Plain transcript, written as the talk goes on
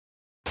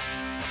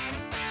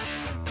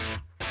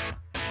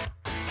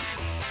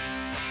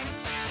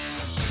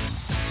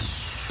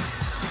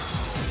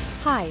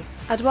Hi,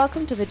 and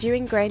welcome to the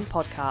Dewing Grain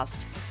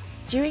podcast.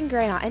 Dewing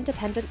Grain are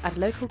independent and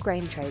local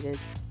grain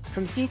traders.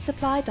 From seed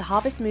supply to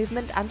harvest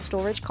movement and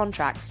storage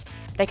contracts,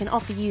 they can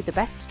offer you the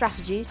best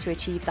strategies to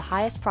achieve the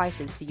highest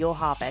prices for your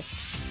harvest.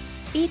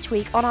 Each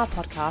week on our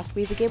podcast,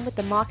 we begin with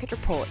the market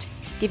report,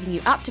 giving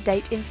you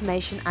up-to-date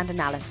information and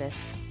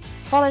analysis,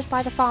 followed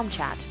by the farm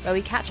chat, where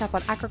we catch up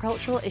on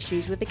agricultural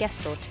issues with a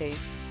guest or two.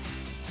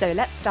 So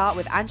let's start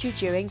with Andrew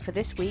Dewing for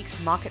this week's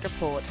market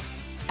report.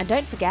 And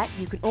don't forget,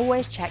 you can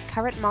always check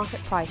current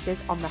market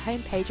prices on the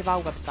homepage of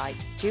our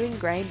website,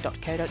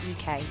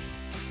 dewinggrain.co.uk.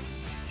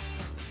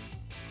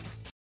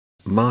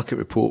 Market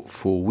report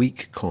for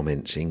week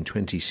commencing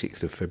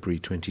 26th of February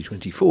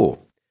 2024.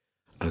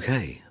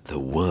 Okay, the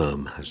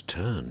worm has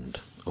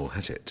turned, or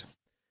has it?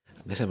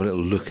 Let's have a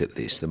little look at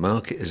this. The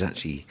market has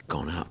actually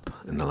gone up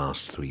in the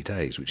last 3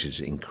 days, which is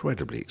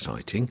incredibly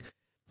exciting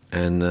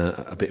and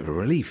a bit of a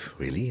relief,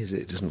 really, as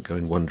it doesn't go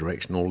in one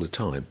direction all the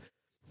time.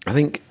 I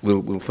think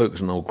we'll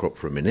focus on old crop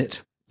for a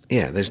minute.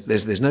 Yeah,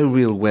 there's no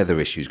real weather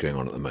issues going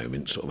on at the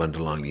moment, sort of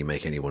underlyingly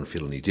make anyone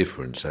feel any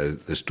different. So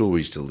the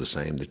story's still the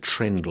same. The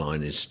trend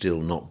line is still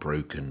not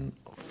broken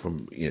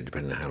from,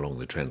 depending on how long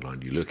the trend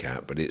line you look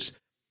at, but it's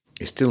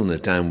still in a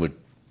downward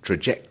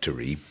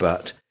trajectory,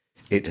 but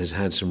it has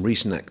had some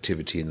recent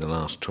activity in the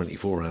last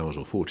 24 hours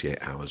or 48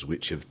 hours,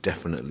 which have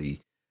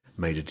definitely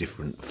made a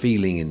different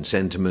feeling in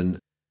sentiment.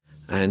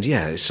 And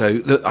yeah,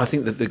 so I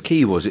think that the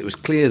key was it was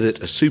clear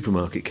that a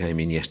supermarket came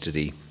in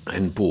yesterday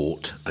and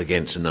bought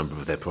against a number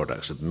of their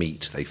products of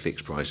meat. They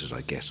fixed prices,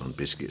 I guess, on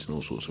biscuits and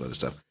all sorts of other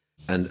stuff.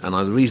 And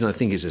the reason I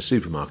think it's a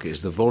supermarket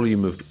is the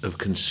volume of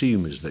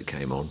consumers that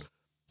came on,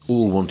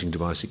 all wanting to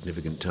buy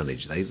significant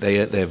tonnage.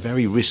 They're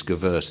very risk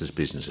averse as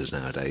businesses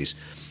nowadays.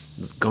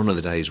 Gone are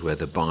the days where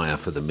the buyer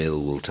for the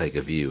mill will take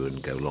a view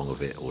and go long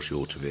of it or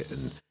short of it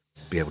and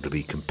be able to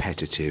be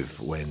competitive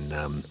when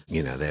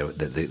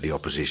the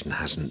opposition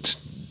hasn't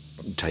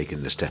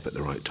taken the step at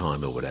the right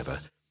time or whatever.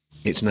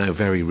 It's now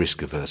very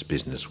risk-averse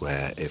business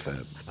where if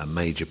a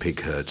major pig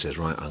herd says,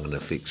 right, I'm going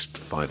to fix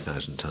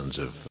 5,000 tonnes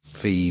of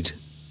feed,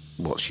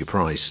 what's your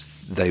price?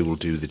 They will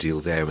do the deal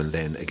there and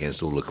then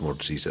against all the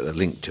commodities that are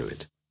linked to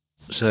it.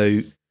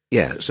 So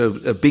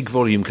a big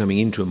volume coming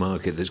into a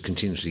market that's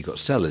continuously got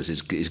sellers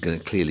is going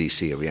to clearly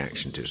see a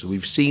reaction to it. So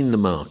we've seen the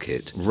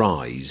market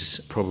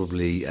rise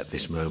probably at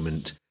this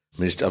moment.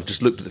 I mean, I've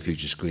just looked at the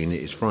future screen.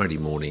 It's Friday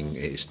morning.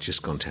 It's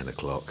just gone 10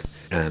 o'clock.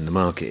 And the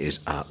market is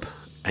up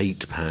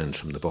 £8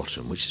 from the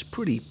bottom, which is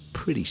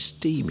pretty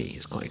steamy.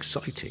 It's quite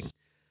exciting.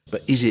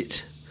 But is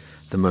it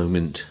the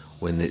moment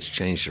when it's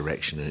changed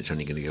direction and it's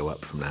only going to go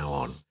up from now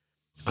on?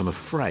 I'm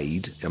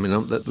afraid,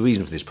 the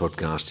reason for this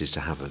podcast is to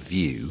have a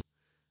view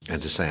and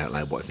to say out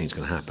loud what I think is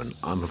going to happen.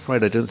 I'm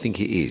afraid I don't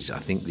think it is. I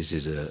think this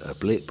is a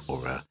blip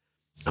or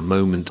a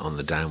moment on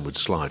the downward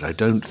slide. I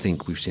don't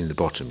think we've seen the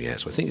bottom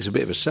yet. So I think it's a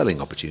bit of a selling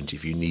opportunity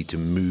if you need to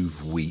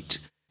move wheat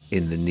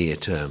in the near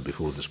term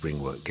before the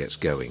spring work gets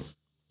going.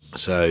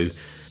 So,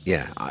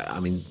 yeah,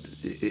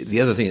 the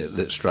other thing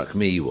that struck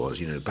me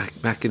was,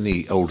 back in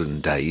the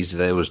olden days,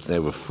 there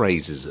were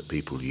phrases that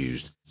people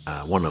used.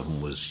 One of them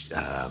was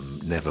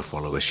never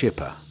follow a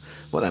shipper.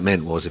 What that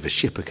meant was if a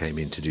shipper came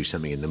in to do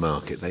something in the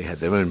market, they had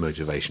their own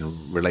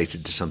motivation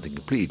related to something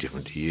completely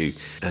different to you.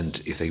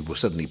 And if they were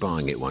suddenly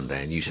buying it one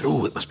day and you said,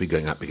 oh, it must be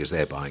going up because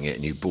they're buying it,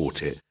 and you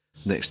bought it,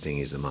 next thing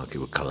is the market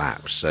would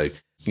collapse. So,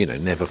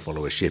 never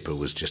follow a shipper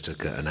was just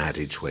an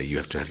adage where you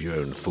have to have your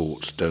own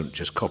thoughts, don't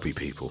just copy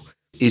people.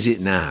 Is it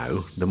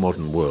now, the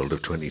modern world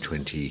of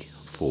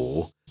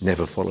 2024,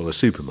 never follow a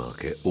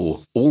supermarket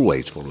or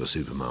always follow a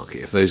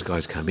supermarket? If those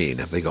guys come in,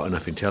 have they got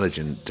enough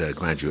intelligent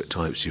graduate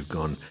types who've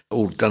done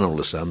all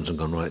the sums and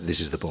gone, right,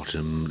 this is the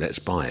bottom, let's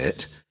buy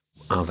it?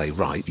 Are they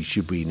right?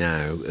 Should we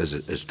now,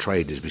 as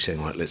traders, be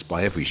saying, right, let's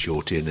buy every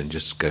short in and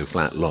just go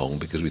flat long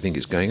because we think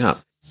it's going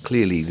up?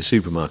 Clearly, the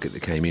supermarket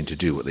that came in to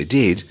do what they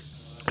did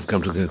have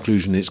come to the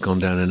conclusion it's gone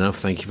down enough,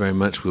 thank you very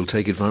much, we'll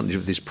take advantage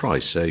of this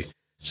price.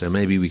 So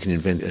maybe we can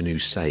invent a new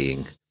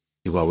saying.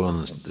 While we're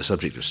on the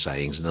subject of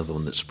sayings, another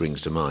one that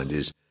springs to mind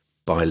is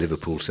buy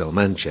Liverpool, sell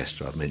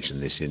Manchester. I've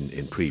mentioned this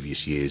in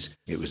previous years.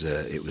 It was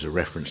a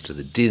reference to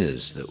the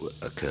dinners that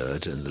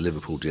occurred, and the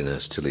Liverpool dinner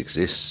still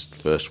exists,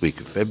 first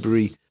week of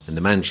February, and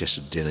the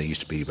Manchester dinner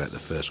used to be about the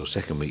first or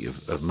second week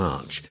of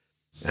March.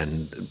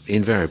 And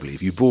invariably,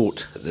 if you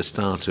bought at the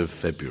start of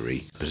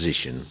February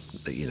position,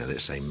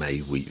 let's say May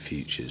wheat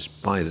futures,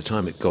 by the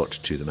time it got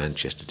to the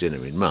Manchester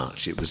dinner in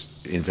March, it was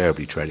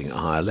invariably trading at a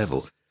higher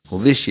level. Well,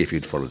 this year, if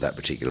you'd followed that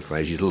particular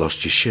phrase, you'd have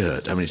lost your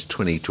shirt. It's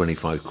 20,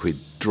 25 quid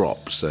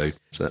drop, so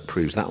that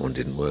proves that one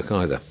didn't work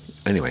either.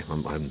 Anyway,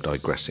 I'm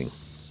digressing.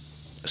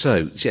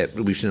 So, yeah,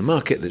 we've seen a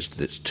market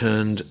that's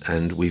turned,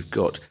 and we've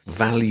got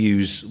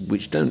values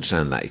which don't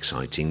sound that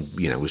exciting.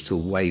 We're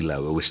still way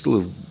lower. We're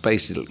still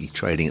basically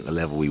trading at the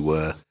level we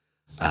were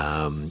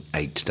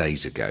 8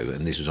 days ago,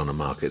 and this was on a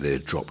market that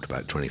had dropped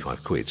about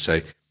 25 quid. So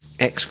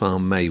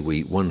ex-farm May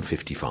wheat,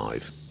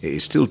 155. It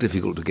is still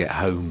difficult to get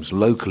homes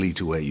locally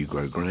to where you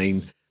grow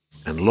grain,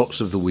 and lots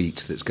of the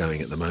wheat that's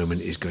going at the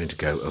moment is going to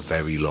go a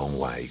very long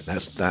way.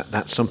 That's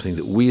something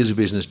that we as a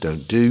business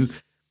don't do.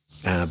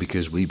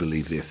 because we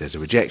believe that if there's a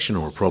rejection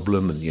or a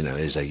problem, and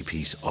there's a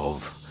piece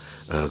of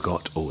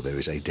ergot, or there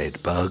is a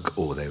dead bug,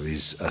 or there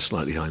is a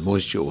slightly high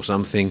moisture or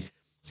something,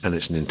 and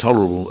it's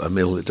a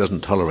mill that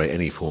doesn't tolerate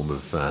any form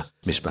of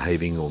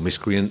misbehaving or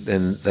miscreant,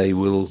 then they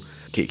will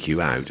kick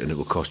you out, and it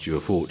will cost you a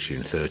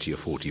fortune, £30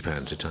 or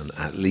 £40 a tonne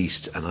at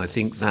least. And I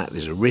think that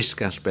is a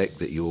risk aspect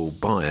that your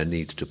buyer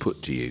needs to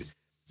put to you.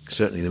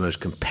 Certainly the most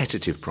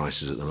competitive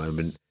prices at the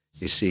moment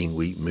is seeing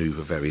wheat move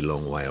a very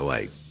long way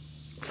away.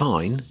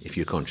 Fine if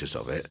you're conscious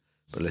of it,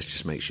 but let's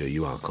just make sure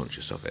you are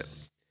conscious of it.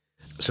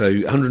 So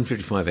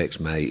 155x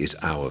May is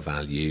our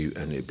value,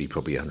 and it'd be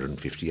probably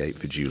 158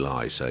 for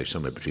July, so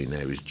somewhere between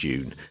there is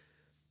June.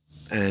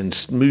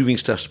 And moving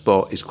stuff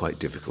spot is quite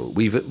difficult.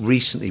 We've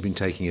recently been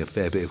taking a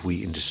fair bit of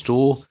wheat into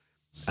store,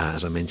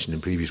 as I mentioned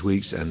in previous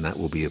weeks, and that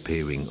will be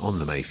appearing on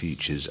the May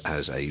futures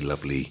as a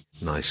lovely,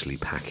 nicely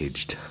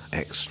packaged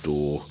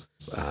ex-store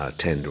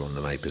tender on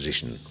the May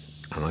position.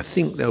 And I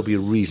think there'll be a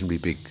reasonably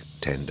big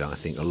tender. I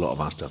think a lot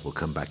of our stuff will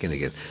come back in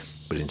again.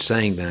 But in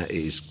saying that,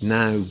 it is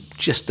now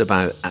just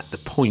about at the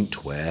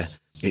point where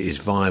it is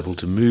viable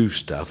to move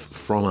stuff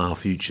from our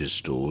futures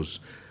stores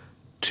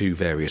to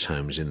various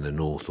homes in the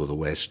north or the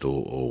west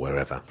or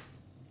wherever.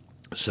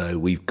 So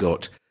we've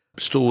got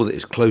a store that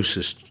is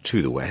closest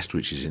to the west,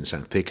 which is in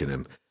South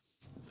Pickenham.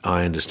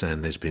 I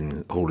understand there's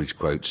been haulage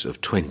quotes of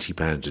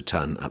 £20 a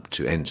tonne up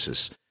to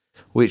Ensis,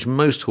 which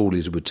most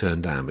haulers would turn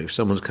down. But if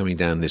someone's coming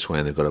down this way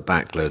and they've got a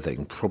backload, they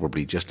can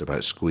probably just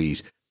about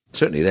squeeze.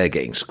 Certainly they're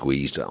getting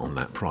squeezed on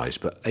that price.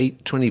 But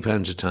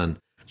 £20 a tonne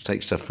to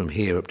take stuff from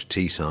here up to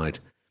Teesside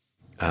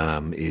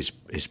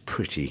is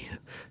pretty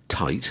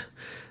tight.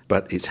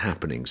 But it's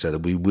happening, so that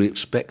we will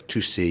expect to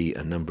see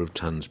a number of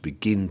tonnes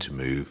begin to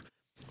move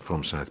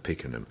from South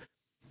Pickenham.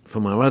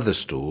 From our other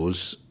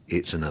stores,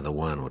 it's another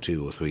 £1 or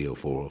 £2 or £3 or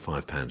 £4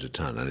 or £5 a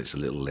tonne, and it's a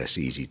little less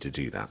easy to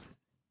do that.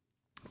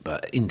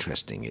 But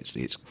interesting,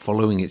 it's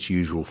following its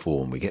usual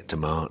form. We get to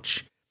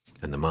March,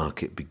 and the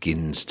market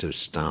begins to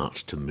start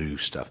to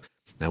move stuff.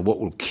 Now,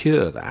 what will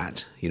cure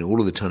that, all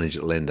of the tonnage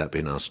that will end up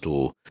in our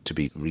store to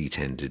be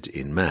retendered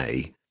in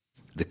May,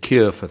 the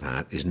cure for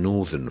that is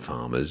northern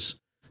farmers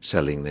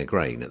selling their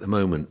grain. At the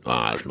moment,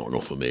 it's not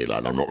enough for me,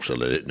 lad, I'm not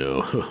selling it,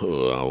 no,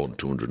 I want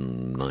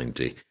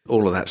 290.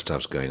 All of that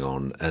stuff's going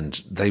on,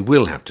 and they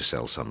will have to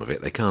sell some of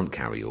it. They can't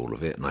carry all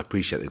of it, and I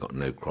appreciate they've got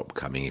no crop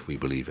coming if we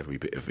believe every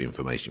bit of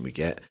information we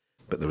get.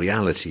 But the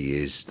reality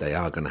is they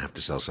are going to have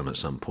to sell some at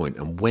some point,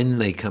 and when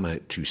they come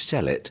out to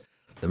sell it,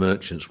 the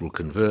merchants will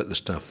convert the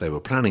stuff they were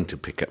planning to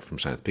pick up from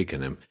South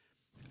Pickenham,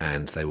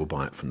 and they will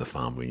buy it from the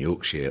farmer in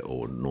Yorkshire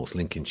or North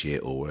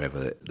Lincolnshire or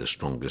wherever the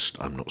strongest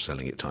I'm not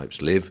selling it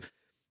types live.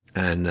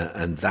 And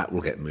that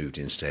will get moved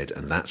instead,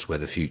 and that's where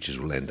the futures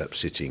will end up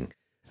sitting,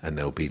 and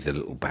there'll be the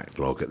little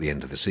backlog at the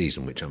end of the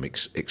season, which I'm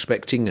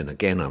expecting. And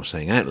again, I'm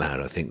saying out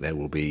loud, I think there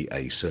will be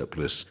a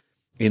surplus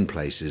in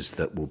places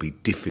that will be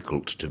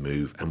difficult to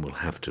move and will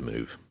have to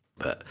move.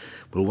 But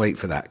we'll wait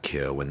for that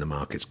cure when the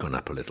market's gone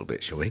up a little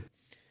bit, shall we?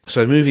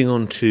 So moving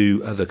on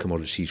to other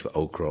commodities for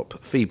old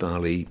crop. Feed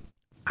barley,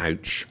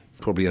 ouch.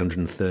 Probably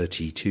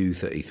 132,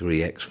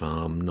 33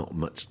 ex-farm, not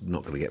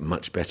going to get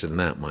much better than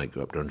that. Might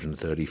go up to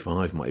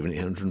 135, might even hit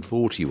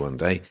 140 one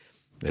day.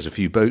 There's a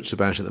few boats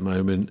about at the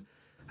moment,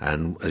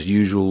 and as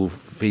usual,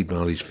 feed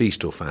barley's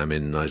feast or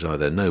famine. There's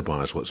either no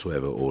buyers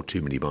whatsoever or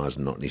too many buyers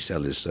and not any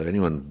sellers. So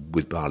anyone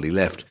with barley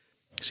left,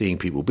 seeing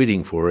people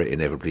bidding for it,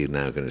 inevitably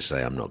now going to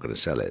say, I'm not going to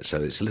sell it.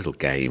 So it's a little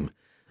game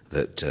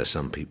that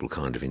some people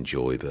kind of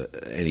enjoy,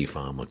 but any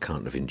farmer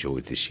can't have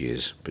enjoyed this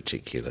year's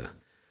particular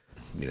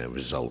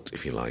result,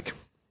 if you like.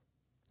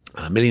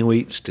 Milling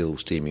wheat still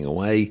steaming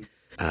away.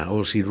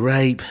 Oilseed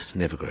rape,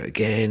 never grow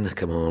again.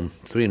 Come on,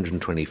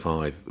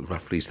 325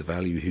 roughly is the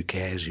value. Who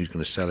cares? Who's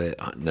going to sell it?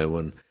 No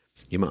one.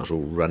 You might as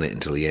well run it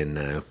until the end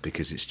now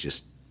because it's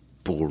just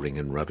boring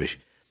and rubbish.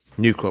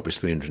 New crop is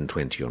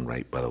 320 on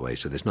rape, by the way.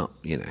 So there's not,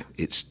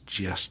 it's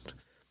just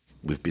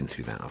we've been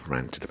through that. I've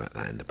ranted about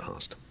that in the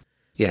past.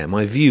 Yeah,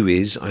 my view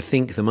is I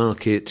think the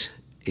market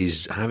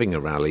is having a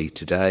rally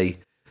today.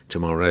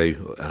 Tomorrow,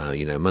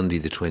 Monday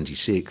the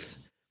 26th,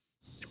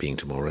 being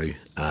tomorrow,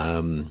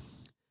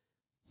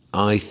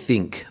 I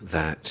think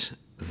that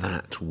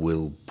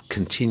will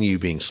continue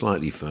being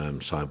slightly firm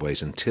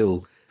sideways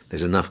until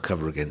there's enough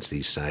cover against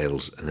these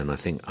sales, and then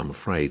I'm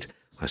afraid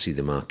I see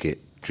the market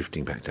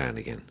drifting back down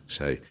again.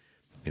 So,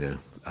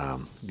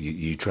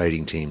 you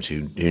trading teams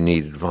who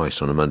need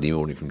advice on a Monday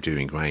morning from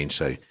doing grain,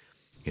 so,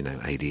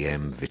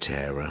 ADM,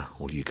 Viterra,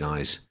 all you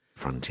guys,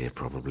 Frontier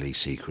probably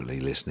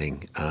secretly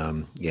listening.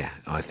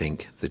 I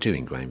think the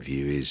doing grain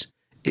view is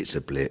it's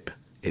a blip.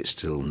 It's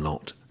still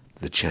not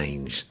the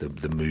change,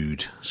 the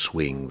mood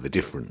swing, the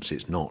difference.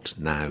 It's not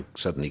now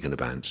suddenly going to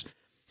bounce.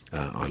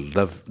 I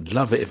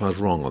love it if I was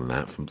wrong on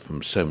that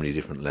from so many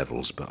different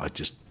levels, but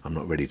I'm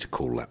not ready to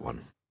call that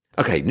one.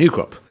 Okay, new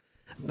crop.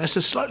 That's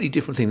a slightly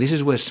different thing. This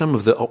is where some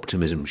of the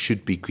optimism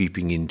should be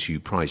creeping into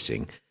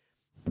pricing.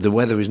 The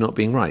weather is not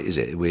being right, is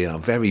it? We are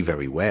very,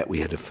 very wet. We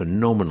had a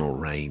phenomenal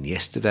rain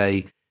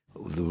yesterday.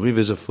 The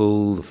rivers are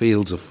full, the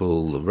fields are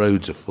full, the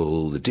roads are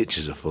full, the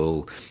ditches are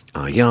full.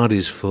 Our yard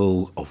is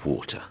full of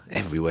water.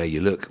 Everywhere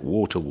you look,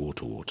 water,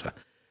 water, water.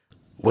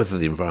 Whether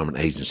the Environment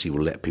Agency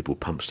will let people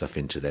pump stuff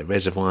into their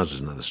reservoirs is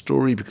another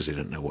story, because they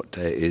don't know what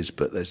day it is,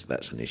 but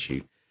that's an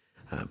issue.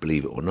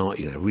 Believe it or not,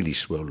 really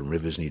swollen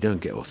rivers, and you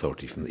don't get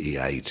authority from the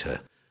EA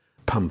to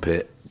pump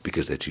it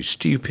because they're too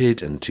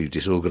stupid and too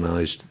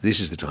disorganised. This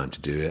is the time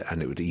to do it,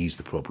 and it would ease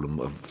the problem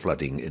of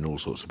flooding in all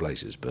sorts of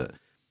places, but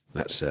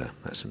that's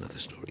another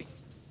story.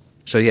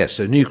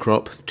 So new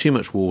crop, too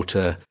much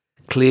water.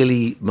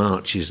 Clearly,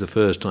 March is the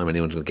first time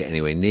anyone's going to get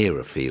anywhere near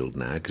a field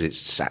now, because it's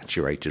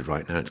saturated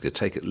right now. It's going to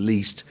take at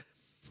least,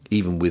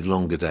 even with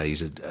longer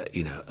days,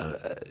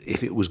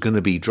 if it was going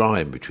to be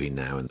dry in between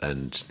now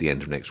and the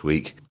end of next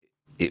week,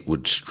 it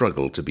would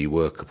struggle to be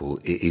workable.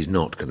 It is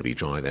not going to be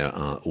dry. There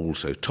are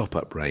also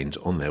top-up rains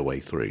on their way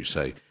through.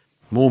 So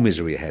more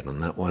misery ahead on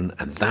that one,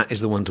 and that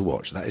is the one to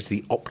watch. That is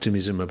the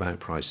optimism about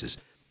prices.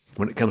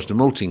 When it comes to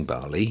malting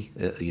barley,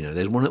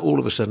 all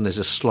of a sudden there's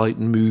a slight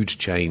mood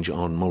change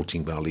on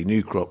malting barley.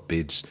 New crop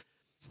bids.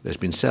 There's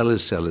been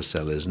sellers.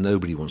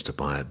 Nobody wants to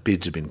buy it.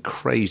 Bids have been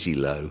crazy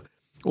low.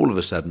 All of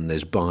a sudden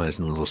there's buyers,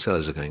 and all the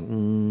sellers are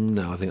going,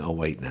 no, I think I'll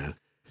wait now.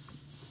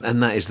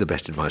 And that is the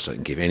best advice I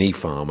can give any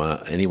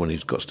farmer, anyone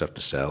who's got stuff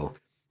to sell.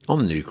 On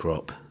the new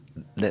crop,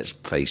 let's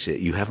face it,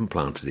 you haven't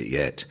planted it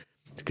yet.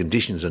 The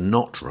conditions are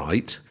not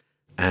right,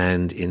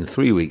 and in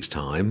 3 weeks'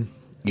 time,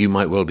 you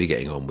might well be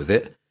getting on with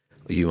it,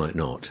 or you might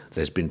not.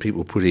 There's been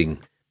people you're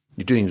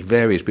doing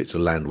various bits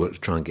of land work to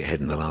try and get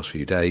ahead in the last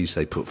few days.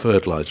 They put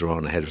fertiliser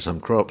on ahead of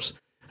some crops,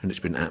 and it's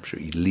been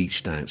absolutely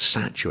leached out,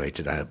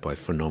 saturated out by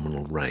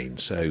phenomenal rain.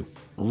 So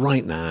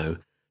right now,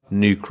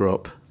 new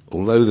crop,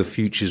 although the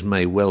futures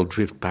may well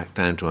drift back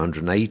down to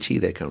 180,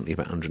 they're currently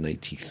about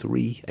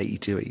 183,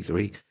 82,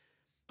 83.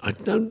 I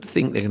don't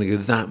think they're going to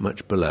go that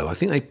much below. I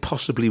think they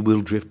possibly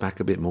will drift back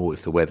a bit more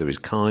if the weather is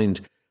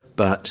kind,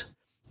 but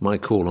my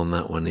call on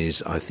that one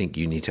is I think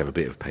you need to have a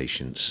bit of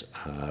patience,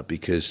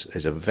 because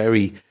there's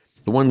the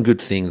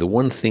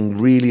one thing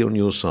really on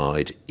your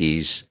side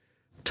is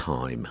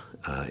time.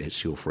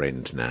 It's your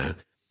friend now.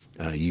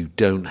 You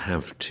don't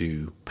have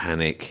to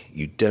panic.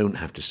 You don't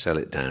have to sell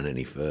it down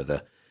any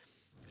further.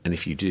 And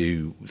if you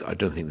do, I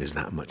don't think there's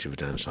that much of a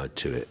downside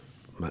to it.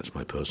 That's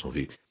my personal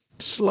view.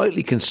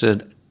 Slightly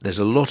concerned, there's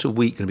a lot of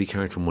wheat going to be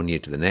carried from one year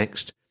to the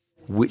next,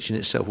 which in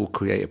itself will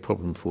create a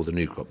problem for the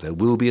new crop. There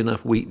will be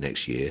enough wheat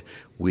next year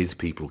with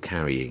people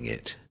carrying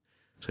it.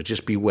 So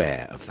just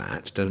beware of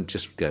that. Don't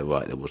just go,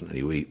 right, there wasn't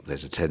any wheat,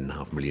 there's a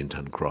 10.5 million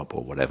tonne crop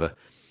or whatever.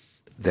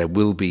 The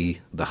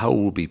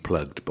hole will be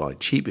plugged by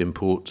cheap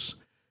imports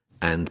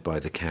and by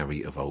the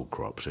carry of old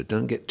crop. So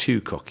don't get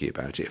too cocky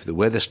about it. If the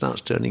weather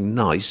starts turning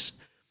nice,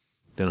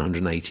 then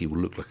 180 will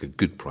look like a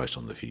good price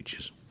on the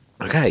futures.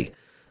 Okay,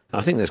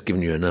 I think that's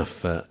given you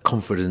enough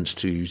confidence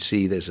to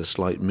see there's a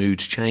slight mood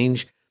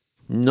change.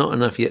 Not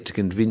enough yet to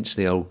convince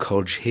the old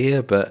codge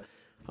here, but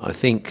I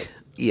think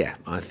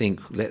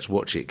let's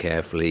watch it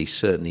carefully.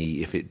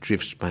 Certainly if it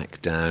drifts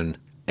back down,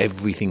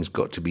 everything's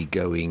got to be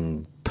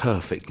going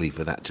perfectly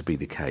for that to be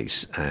the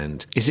case.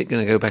 And is it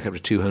going to go back up to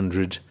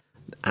 200?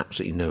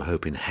 Absolutely no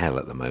hope in hell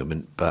at the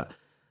moment, but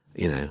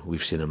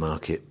we've seen a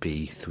market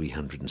be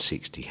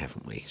 360,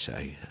 haven't we? So,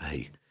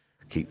 hey,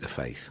 keep the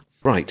faith.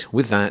 Right,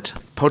 with that,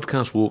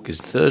 podcast walk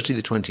is Thursday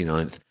the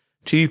 29th,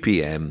 2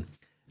 p.m,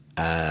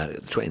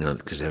 29th,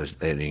 because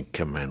they only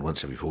come around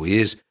once every 4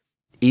 years,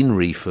 in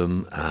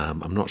Reefham.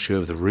 I'm not sure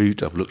of the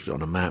route. I've looked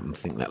on a map and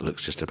think that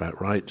looks just about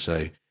right,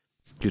 so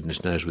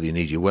goodness knows whether you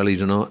need your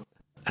wellies or not.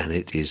 And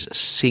it is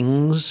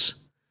Sings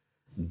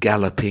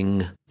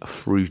Galloping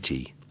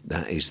Fruity.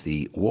 That is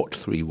the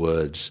three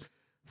words,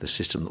 the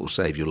system that will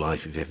save your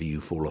life if ever you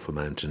fall off a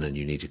mountain and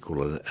you need to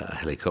call a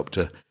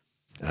helicopter.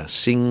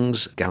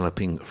 Sings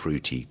Galloping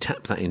Fruity.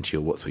 Tap that into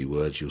your three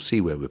words. You'll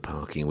see where we're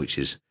parking, which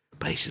is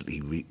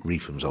basically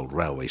Reefham's old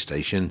railway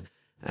station.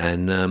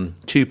 And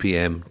 2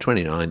 p.m,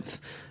 29th,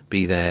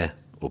 be there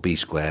or be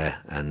square.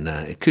 And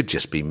it could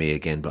just be me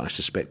again, but I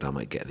suspect I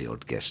might get the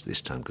odd guest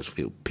this time because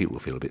people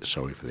feel a bit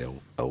sorry for the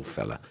old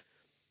fella.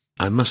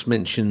 I must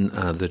mention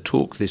the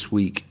talk this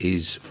week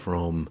is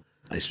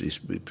it's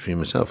between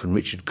myself and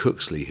Richard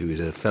Cooksley, who is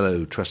a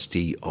fellow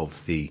trustee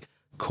of the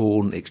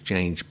Corn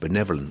Exchange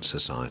Benevolent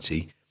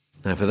Society.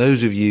 Now, for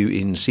those of you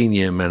in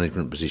senior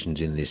management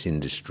positions in this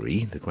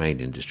industry, the grain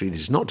industry, this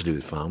is not to do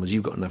with farmers.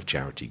 You've got enough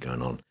charity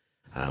going on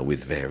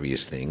with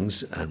various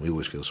things, and we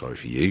always feel sorry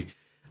for you.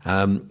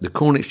 The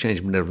Corn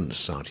Exchange Benevolent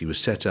Society was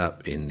set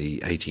up in the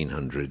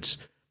 1800s,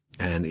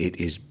 and it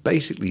is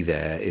basically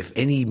there if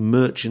any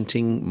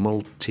merchanting,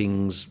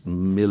 maltings,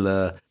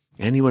 miller,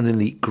 anyone in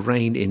the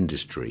grain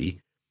industry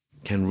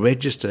can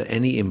register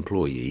any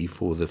employee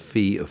for the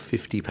fee of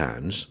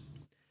 £50,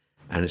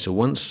 and it's a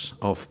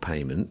once-off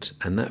payment,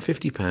 and that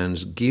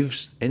 £50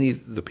 gives any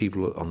of the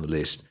people on the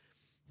list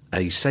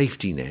a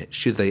safety net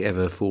should they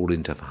ever fall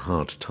into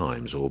hard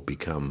times or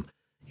become,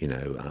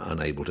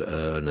 unable to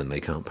earn and they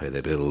can't pay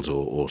their bills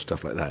or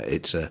stuff like that.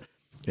 It's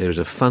There is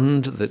a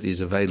fund that is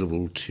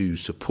available to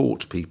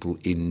support people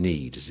in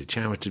need. It's a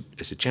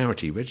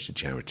charity, registered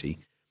charity.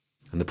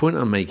 And the point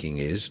I'm making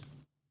is,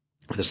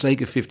 for the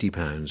sake of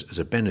 £50 as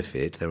a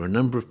benefit, there are a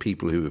number of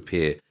people who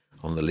appear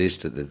on the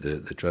list that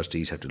the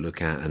trustees have to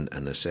look at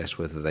and assess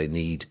whether they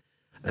need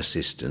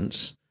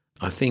assistance.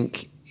 I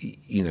think,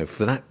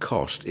 for that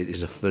cost, it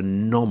is a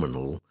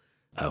phenomenally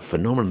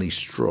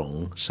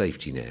strong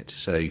safety net.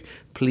 So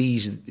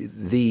please,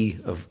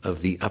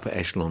 of the upper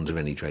echelons of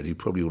any trade, who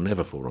probably will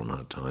never fall on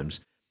hard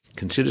times,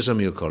 consider some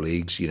of your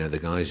colleagues, the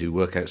guys who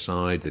work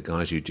outside, the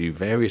guys who do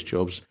various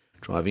jobs,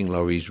 driving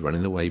lorries,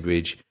 running the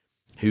weighbridge,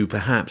 who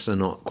perhaps are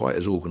not quite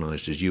as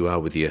organised as you are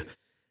with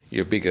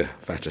your bigger,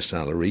 fatter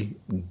salary.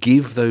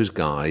 Give those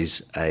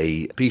guys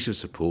a piece of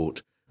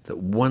support that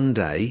one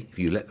day, if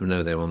you let them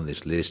know they're on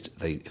this list,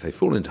 if they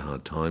fall into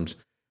hard times,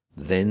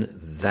 then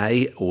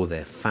they or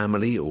their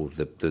family or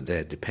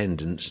their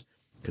dependents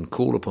can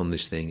call upon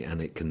this thing,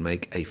 and it can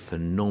make a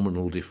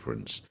phenomenal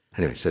difference.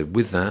 Anyway, so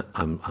with that,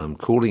 I'm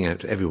calling out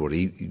to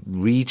everybody,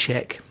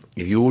 recheck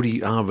if you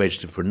already are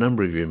registered for a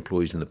number of your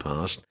employees in the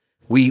past.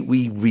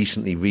 We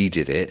recently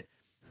redid it.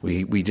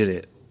 We did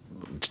it,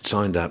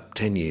 signed up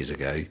 10 years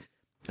ago,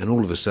 and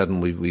all of a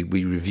sudden we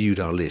reviewed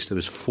our list. There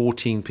was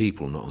 14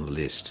 people not on the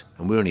list,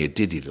 and we're only a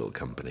diddy little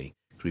company.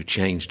 We've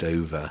changed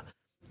over.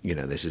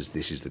 This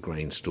is the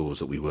grain stores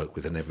that we work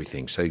with and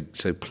everything.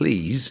 So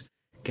please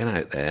get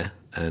out there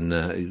and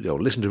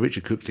listen to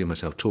Richard Cookley and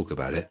myself talk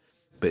about it.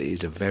 But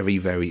it's a very,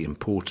 very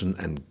important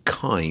and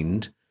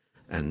kind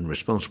and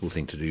responsible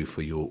thing to do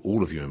for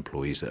all of your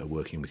employees that are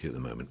working with you at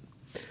the moment.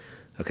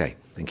 Okay,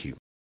 thank you.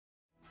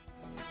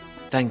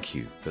 Thank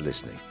you for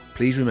listening.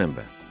 Please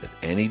remember that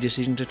any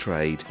decision to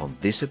trade on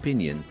this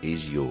opinion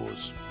is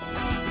yours.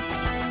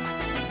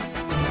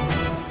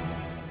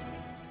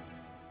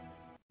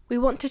 We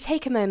want to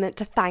take a moment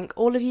to thank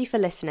all of you for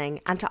listening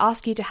and to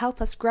ask you to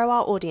help us grow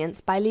our audience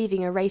by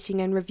leaving a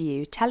rating and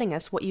review telling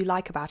us what you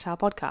like about our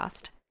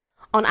podcast.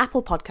 On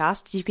Apple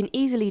Podcasts, you can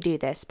easily do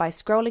this by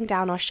scrolling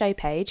down our show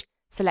page,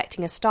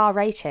 selecting a star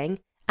rating,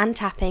 and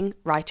tapping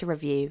Write a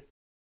Review.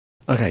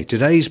 Okay,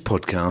 today's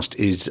podcast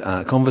is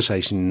a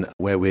conversation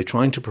where we're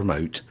trying to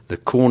promote the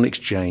Corn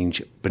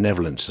Exchange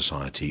Benevolent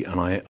Society, and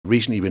I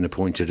recently been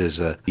appointed as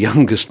a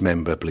youngest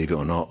member, believe it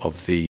or not,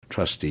 of the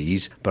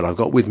trustees, but I've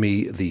got with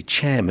me the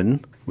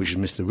chairman, which is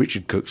Mr.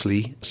 Richard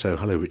Cookley. So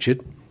hello,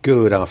 Richard.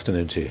 Good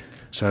afternoon to you.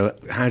 So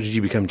how did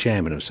you become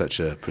chairman of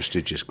such a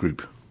prestigious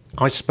group?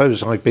 I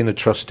suppose I've been a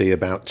trustee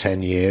about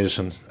 10 years,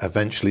 and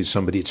eventually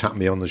somebody tapped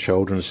me on the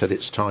shoulder and said,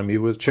 it's time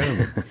you were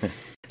chairman.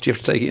 Do you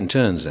have to take it in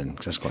turns then?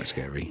 Because that's quite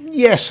scary.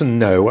 Yes and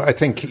no. I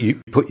think you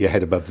put your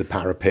head above the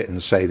parapet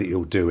and say that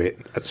you'll do it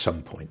at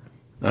some point.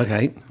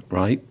 Okay,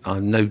 right.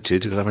 I've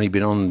noted, because I've only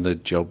been on the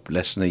job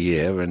less than a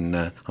year, and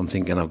I'm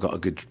thinking I've got a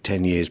good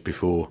 10 years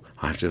before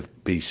I have to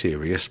be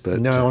serious. But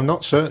no, I'm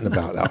not certain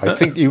about that. I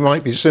think you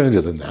might be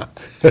sooner than that.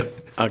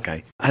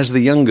 Okay. As the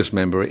youngest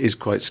member, it is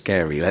quite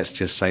scary. Let's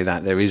just say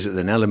that. There is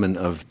an element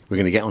of, we're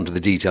going to get onto the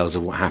details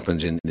of what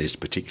happens in this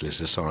particular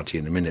society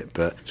in a minute,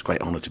 but it's a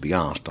great honour to be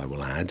asked, I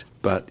will add.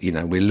 But,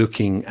 we're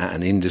looking at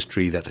an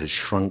industry that has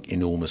shrunk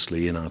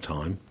enormously in our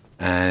time.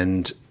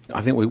 And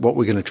I think what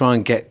we're going to try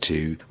and get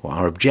to,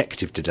 our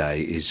objective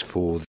today is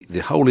for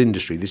the whole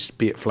industry, this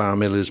be it flour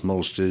millers,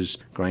 maltsters,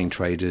 grain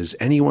traders,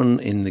 anyone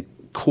in the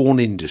corn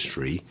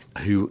industry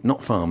who,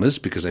 not farmers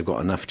because they've got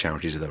enough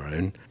charities of their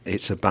own,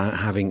 it's about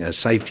having a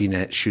safety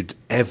net should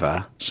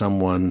ever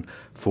someone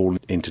fall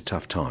into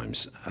tough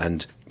times.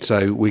 And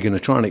so we're going to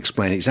try and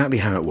explain exactly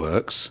how it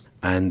works,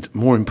 and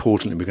more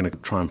importantly, we're going to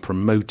try and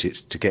promote it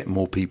to get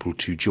more people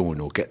to join,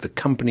 or get the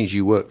companies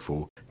you work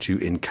for to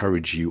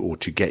encourage you or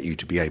to get you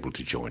to be able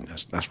to join.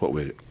 That's what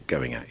we're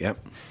going at, yeah?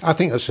 I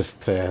think that's a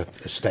fair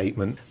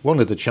statement. One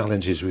of the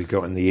challenges we've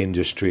got in the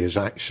industry is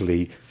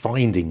actually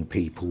finding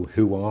people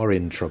who are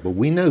in trouble.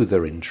 We know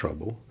they're in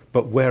trouble,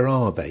 but where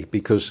are they?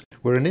 Because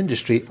we're an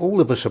industry, all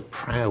of us are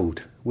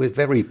proud. We're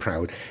very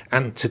proud.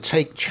 And to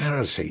take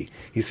charity,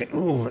 you think,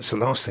 oh, that's the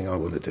last thing I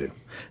want to do.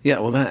 Yeah,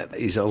 well, that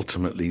is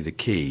ultimately the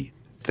key.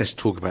 Let's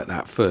talk about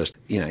that first.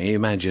 You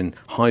imagine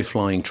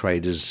high-flying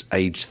traders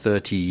aged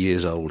 30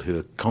 years old who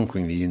are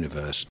conquering the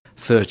universe,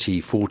 30,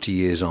 40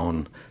 years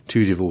on,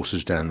 2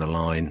 divorces down the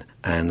line,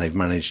 and they've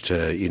managed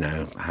to,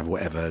 have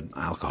whatever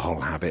alcohol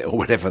habit or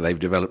whatever they've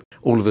developed.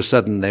 All of a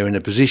sudden, they're in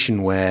a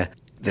position where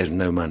there's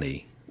no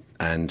money,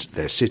 and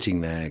they're sitting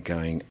there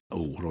going,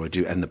 oh, what do I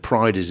do? And the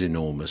pride is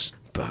enormous,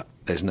 but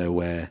there's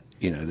nowhere,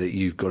 that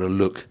you've got to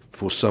look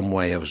for some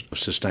way of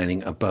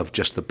sustaining above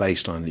just the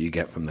baseline that you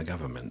get from the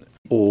government.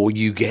 Or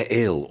you get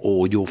ill,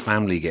 or your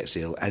family gets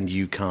ill, and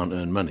you can't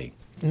earn money.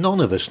 None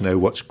of us know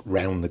what's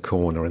round the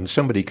corner, and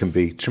somebody can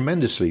be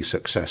tremendously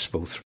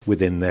successful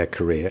within their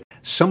career.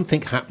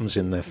 Something happens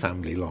in their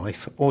family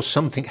life, or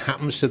something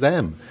happens to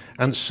them,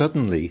 and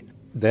suddenly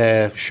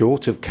they're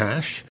short of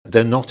cash.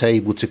 They're not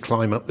able to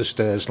climb up the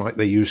stairs like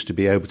they used to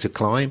be able to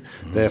climb.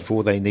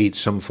 Therefore, they need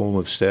some form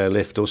of stair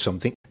lift or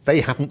something.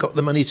 they haven't got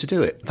the money to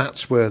do it.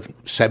 That's where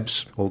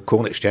SEBS, or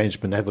Corn Exchange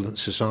Benevolent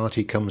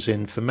Society, comes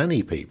in for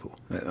many people.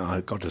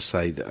 I've got to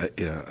say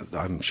that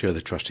I'm sure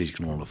the trustees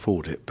can all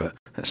afford it, but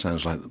that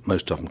sounds like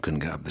most of them couldn't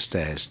get up the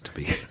stairs to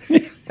be.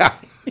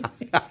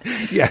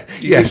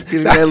 Yes.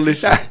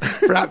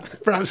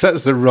 Perhaps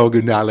that's the wrong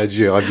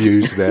analogy I've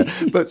used there.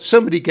 But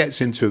somebody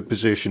gets into a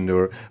position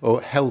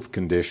or health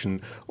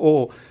condition,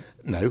 or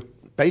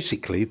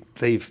basically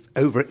they've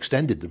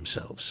overextended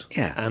themselves.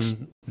 Yeah.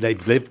 And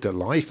they've lived a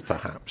life,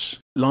 perhaps.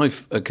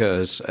 Life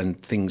occurs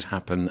and things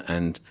happen,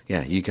 and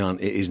it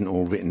isn't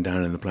all written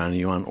down in the plan, and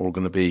you aren't all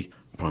going to be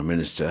Prime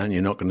Minister, and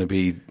you're not going to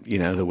be,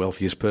 the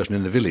wealthiest person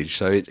in the village.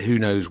 So who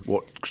knows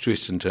what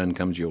twist and turn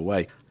comes your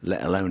way,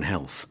 let alone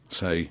health.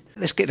 So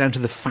let's get down to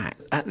the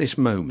fact. At this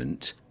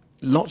moment,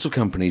 lots of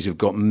companies have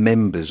got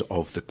members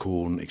of the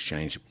Corn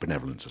Exchange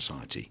Benevolent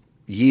Society.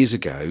 Years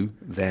ago,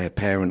 their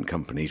parent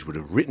companies would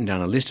have written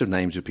down a list of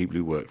names of people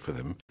who worked for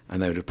them,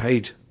 and they would have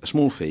paid a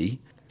small fee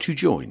to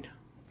join.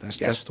 That's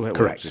the way it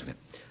works, isn't it?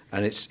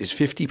 And it's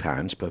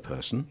 £50 per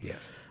person.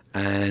 Yes.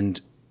 And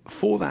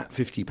for that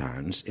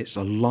 £50, it's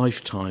a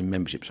lifetime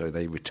membership. So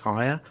they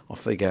retire,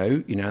 off they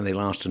go, and they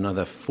last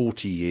another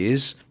 40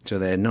 years. So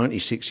they're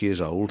 96 years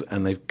old,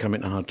 and they've come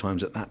into hard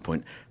times at that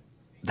point.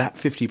 That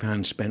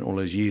 £50 spent all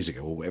those years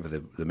ago, or whatever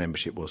the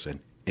membership was then,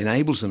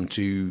 enables them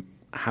to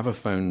have a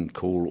phone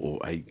call or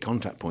a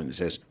contact point that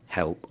says,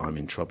 help, I'm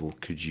in trouble,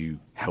 could you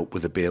help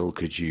with a bill,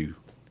 could you...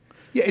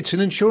 Yeah, it's an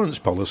insurance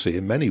policy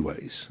in many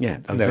ways. Yeah,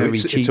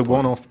 it's a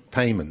one-off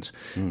payment.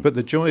 But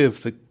the joy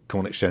of the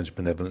Corn Exchange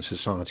Benevolent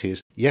Society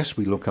is, yes,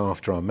 we look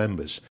after our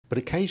members, but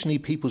occasionally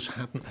people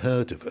haven't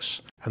heard of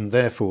us, and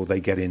therefore they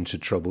get into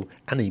trouble.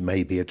 And he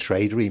may be a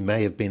trader, he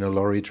may have been a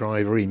lorry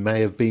driver, he may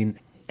have been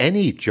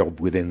any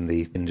job within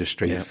the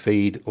industry,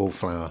 feed or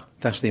flour.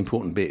 That's the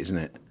important bit, isn't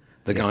it?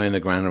 The guy in the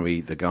granary,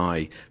 the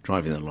guy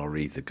driving the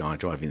lorry, the guy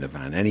driving the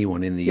van,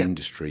 anyone in the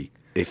industry,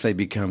 if they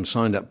become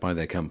signed up by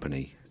their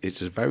company,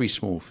 it's a very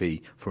small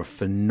fee for a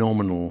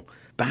phenomenal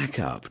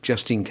backup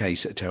just in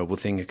case a terrible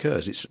thing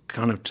occurs. It's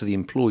kind of to the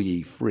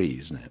employee free,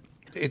 isn't it?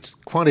 It's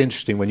quite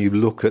interesting when you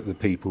look at the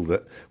people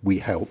that we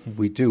help.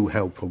 We do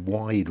help a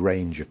wide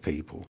range of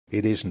people.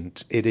 It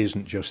isn't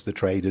just the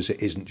traders,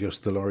 it isn't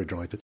just the lorry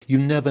drivers. You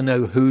never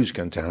know who's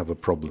going to have a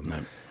problem. No.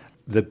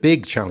 The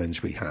big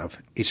challenge we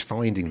have is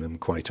finding them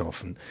quite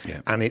often,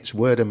 and it's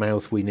word of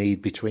mouth we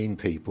need between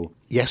people.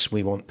 Yes,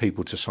 we want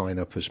people to sign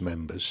up as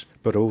members,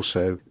 but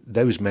also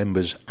those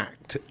members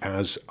act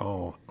as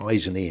our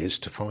eyes and ears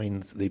to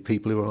find the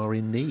people who are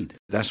in need.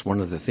 That's one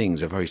of the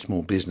things, a very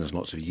small business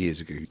lots of years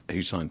ago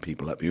who signed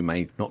people up who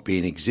may not be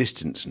in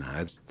existence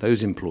now.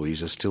 Those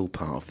employees are still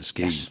part of the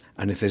scheme. Yes.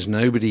 And if there's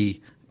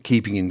nobody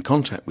keeping in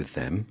contact with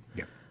them,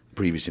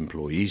 previous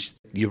employees,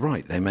 you're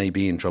right, they may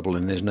be in trouble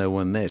and there's no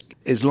one there.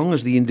 As long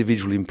as the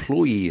individual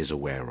employee is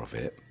aware of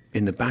it,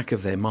 in the back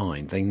of their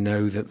mind, they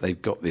know that they've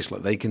got this.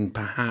 Like they can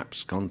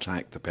perhaps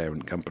contact the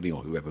parent company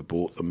or whoever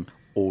bought them,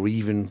 or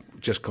even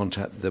just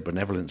contact the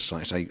benevolence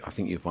site, say, I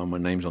think you'll find my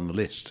name's on the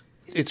list.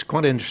 It's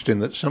quite interesting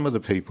that some of the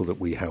people that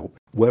we help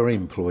were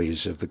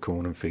employees of the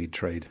corn and feed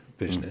trade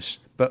business,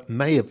 but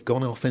may have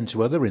gone off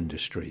into other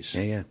industries.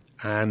 Yeah.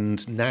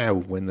 And now,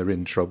 when they're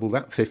in trouble,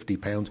 that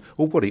 £50,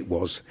 or what it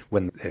was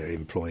when their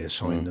employer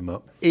signed them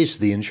up, is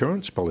the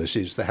insurance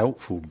policy, is the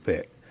helpful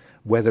bit.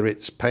 Whether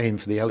it's paying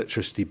for the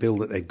electricity bill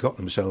that they've got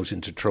themselves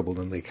into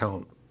trouble and they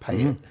can't pay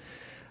it.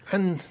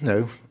 And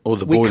or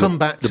the we boiler, come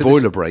back to the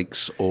boiler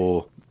breaks,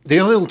 or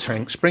the oil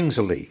tank springs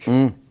a leak,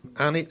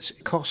 and it's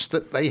a cost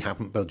that they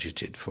haven't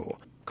budgeted for.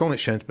 Corn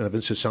Exchange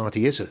Benevolent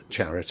Society is a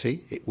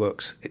charity. It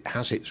works, it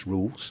has its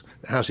rules,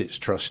 it has its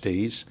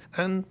trustees,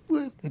 and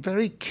we're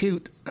very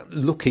cute at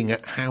looking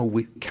at how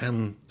we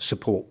can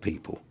support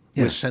people.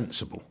 Yeah. We're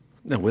sensible.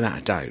 No, without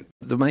a doubt.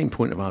 The main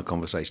point of our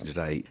conversation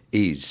today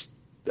is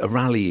a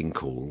rallying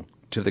call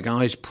to the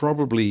guys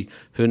probably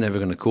who are never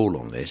going to call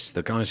on this,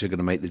 the guys who are going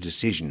to make the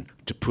decision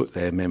to put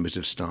their members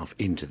of staff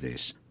into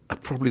this, are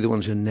probably the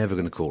ones who are never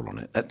going to call on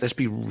it. Let's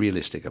be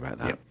realistic about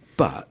that. Yep.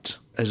 But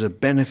as a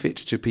benefit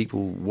to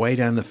people way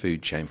down the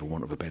food chain, for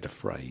want of a better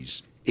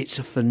phrase, it's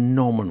a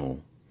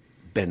phenomenal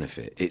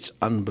benefit. It's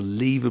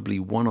unbelievably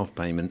one-off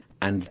payment,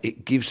 and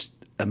it gives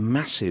a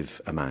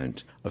massive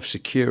amount of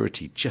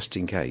security just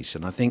in case.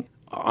 And I think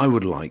I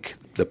would like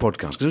the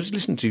podcast, because it's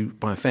listened to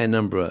by a fair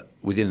number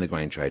within the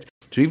grain trade.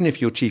 So even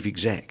if your chief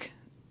exec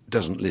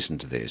doesn't listen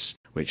to this,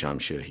 which I'm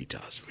sure he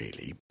does,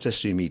 really, let's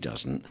assume he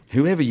doesn't,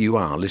 whoever you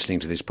are listening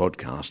to this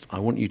podcast, I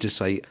want you to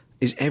say,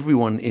 is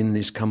everyone in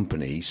this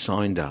company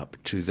signed up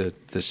to the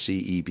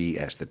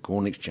CEBS, the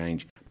Corn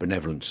Exchange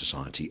Benevolent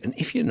Society? And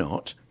if you're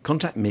not,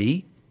 contact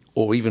me,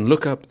 or even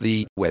look up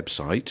the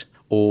website,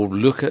 or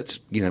look at,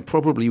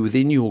 probably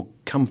within your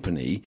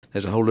company,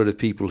 There's a whole lot of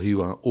people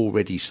who are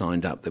already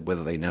signed up, that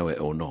whether they know it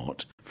or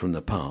not, from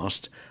the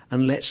past,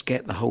 and let's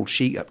get the whole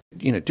sheet up.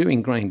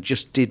 Doing Grain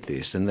just did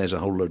this, and there's a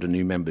whole load of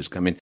new members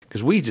coming.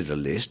 Because we did a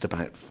list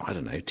about,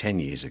 10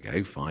 years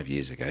ago, 5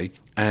 years ago,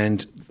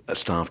 and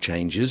staff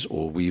changes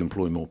or we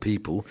employ more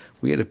people,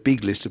 we had a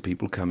big list of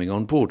people coming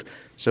on board.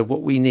 So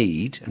what we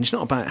need, and it's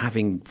not about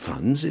having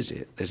funds, is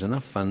it? There's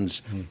enough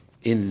funds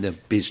in the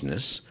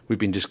business. We've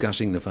been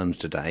discussing the funds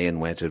today and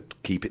where to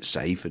keep it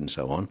safe and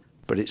so on.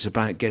 But it's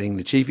about getting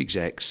the chief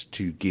execs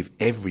to give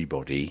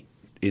everybody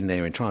in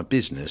their entire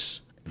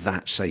business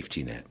that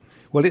safety net.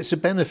 Well, it's a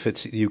benefit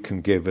that you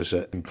can give as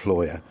an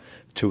employer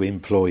to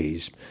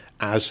employees.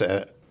 I'll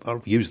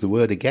use the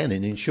word again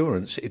in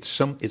insurance, it's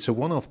a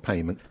one-off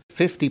payment.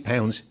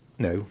 £50,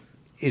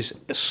 is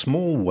a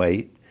small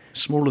way.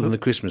 Smaller than the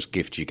Christmas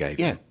gift you gave.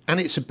 Yeah, and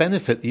it's a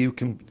benefit that you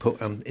can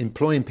put on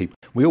employing people.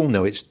 We all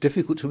know it's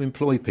difficult to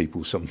employ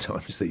people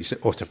sometimes,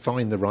 or to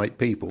find the right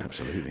people.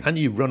 Absolutely. And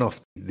you run off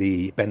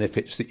the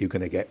benefits that you're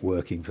going to get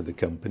working for the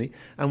company,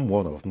 and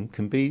one of them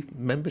can be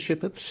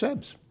membership of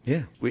SEBS.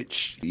 Yeah,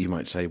 which you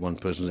might say one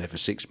person's there for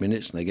 6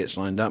 minutes and they get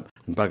signed up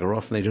and bugger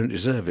off and they don't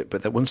deserve it.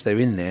 But that once they're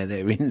in there,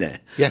 they're in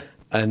there. Yeah.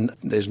 And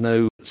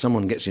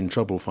someone gets in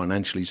trouble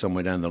financially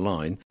somewhere down the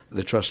line,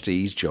 the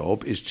trustee's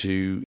job is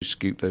to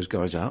scoop those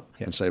guys up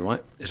and say,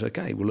 right, it's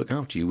okay, we'll look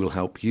after you, we'll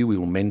help you, we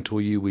will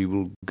mentor you, we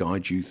will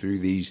guide you through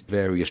these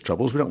various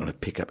troubles. We're not going to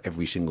pick up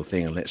every single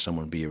thing and let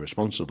someone be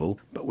irresponsible,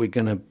 but we're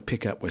going to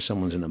pick up where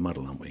someone's in a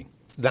muddle, aren't we?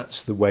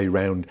 That's the way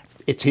round.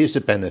 It is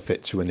a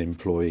benefit to an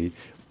employee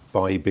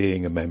by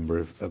being a member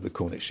of the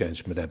Corn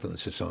Exchange Benevolent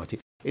Society.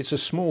 It's a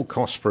small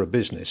cost for a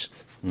business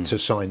to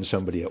sign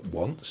somebody up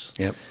once.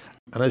 Yep.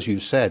 And as you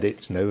said,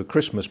 it's a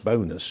Christmas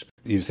bonus.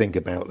 You think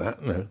about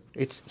that,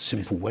 it's a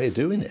simple way of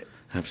doing it.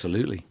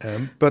 Absolutely.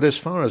 But as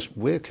far as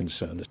we're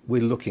concerned,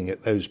 we're looking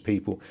at those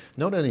people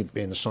not only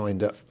being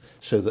signed up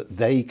so that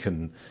they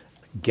can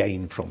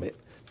gain from it,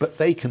 but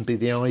they can be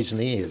the eyes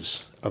and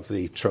ears of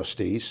the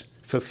trustees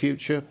for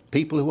future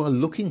people who are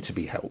looking to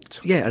be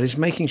helped. Yeah, and it's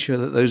making sure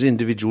that those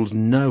individuals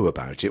know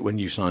about it when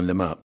you sign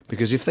them up.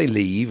 Because if they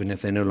leave and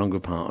if they're no longer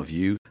part of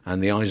you,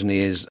 and the eyes and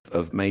ears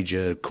of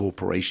major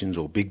corporations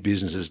or big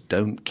businesses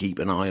don't keep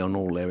an eye on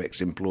all their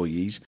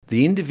ex-employees,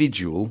 the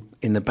individual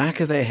in the back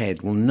of their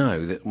head will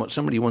know that what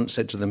somebody once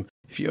said to them,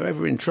 if you're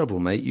ever in trouble,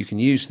 mate, you can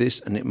use this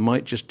and it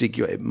might just dig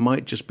you out. It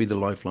might just be the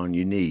lifeline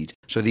you need.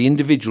 So the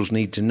individuals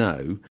need to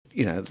know,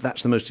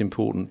 that's the most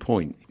important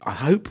point. I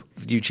hope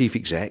you chief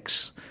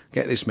execs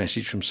get this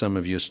message from some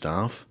of your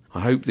staff. I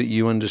hope that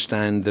you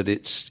understand that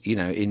it's,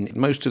 in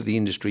most of the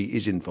industry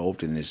is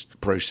involved in this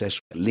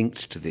process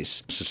linked to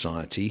this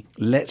society.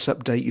 Let's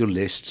update your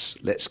lists.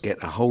 Let's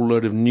get a whole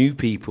load of new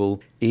people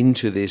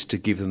into this to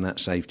give them that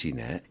safety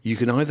net. You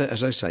can either,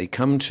 as I say,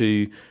 come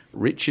to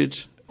Richard,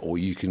 or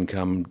you can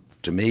come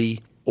to me,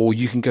 or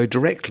you can go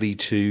directly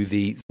to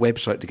the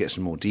website to get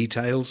some more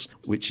details,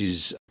 which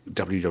is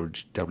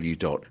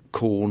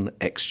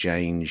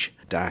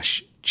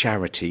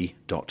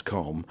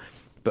www.cornexchange-charity.com.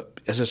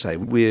 But as I say,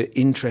 we're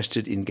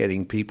interested in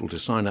getting people to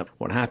sign up.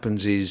 What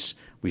happens is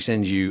we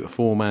send you a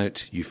form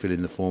out, you fill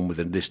in the form with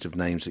a list of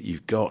names that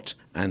you've got.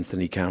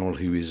 Anthony Carroll,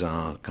 who is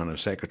our kind of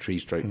secretary,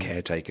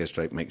 caretaker,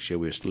 makes sure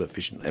we're still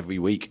efficient every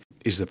week,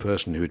 is the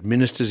person who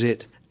administers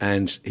it,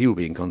 and he will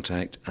be in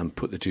contact and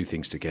put the two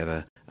things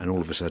together, and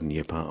all of a sudden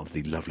you're part of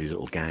the lovely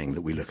little gang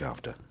that we look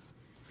after.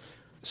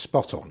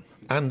 Spot on.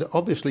 And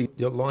obviously,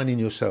 you're lining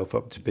yourself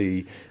up to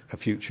be a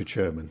future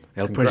chairman.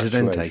 El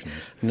Presidente.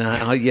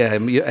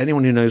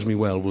 Anyone who knows me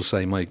well will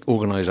say my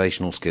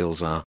organisational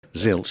skills are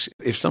zilch.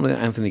 If somebody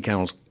Anthony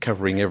Carroll's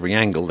covering every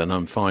angle, then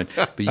I'm fine.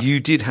 But you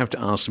did have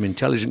to ask some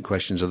intelligent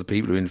questions of the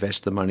people who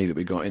invest the money that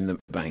we got in the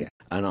bank. Yeah.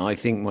 And I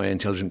think my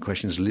intelligent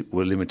questions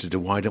were limited to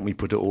why don't we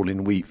put it all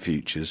in wheat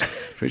futures,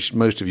 which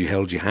most of you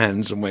held your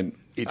hands and went,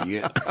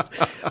 idiot.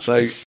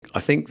 So I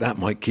think that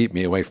might keep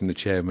me away from the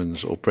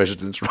chairman's or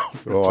president's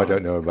role. I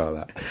don't know about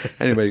that.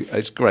 Anyway,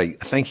 it's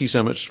great. Thank you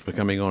so much for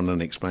coming on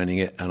and explaining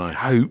it. And I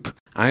hope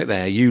out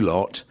there, you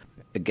lot,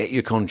 get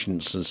your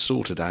consciences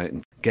sorted out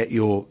and get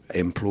your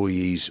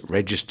employees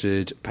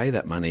registered, pay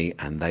that money,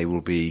 and they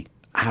will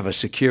have a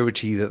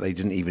security that they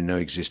didn't even know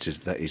existed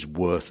that is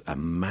worth a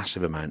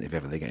massive amount if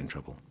ever they get in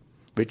trouble.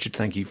 Richard,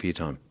 thank you for your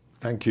time.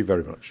 Thank you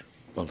very much.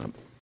 Well done.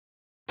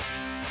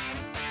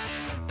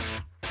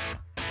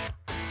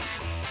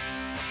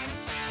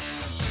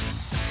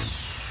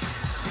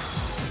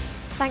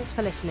 Thanks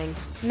for listening.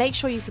 Make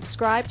sure you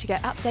subscribe to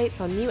get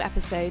updates on new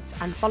episodes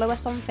and follow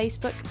us on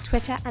Facebook,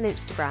 Twitter and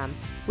Instagram.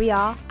 We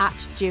are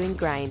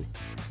 @DewingGrain.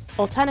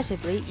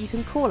 Alternatively, you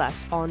can call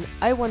us on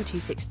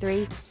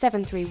 01263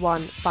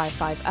 731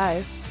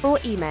 550 or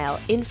email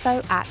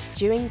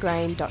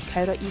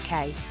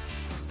info@dewinggrain.co.uk.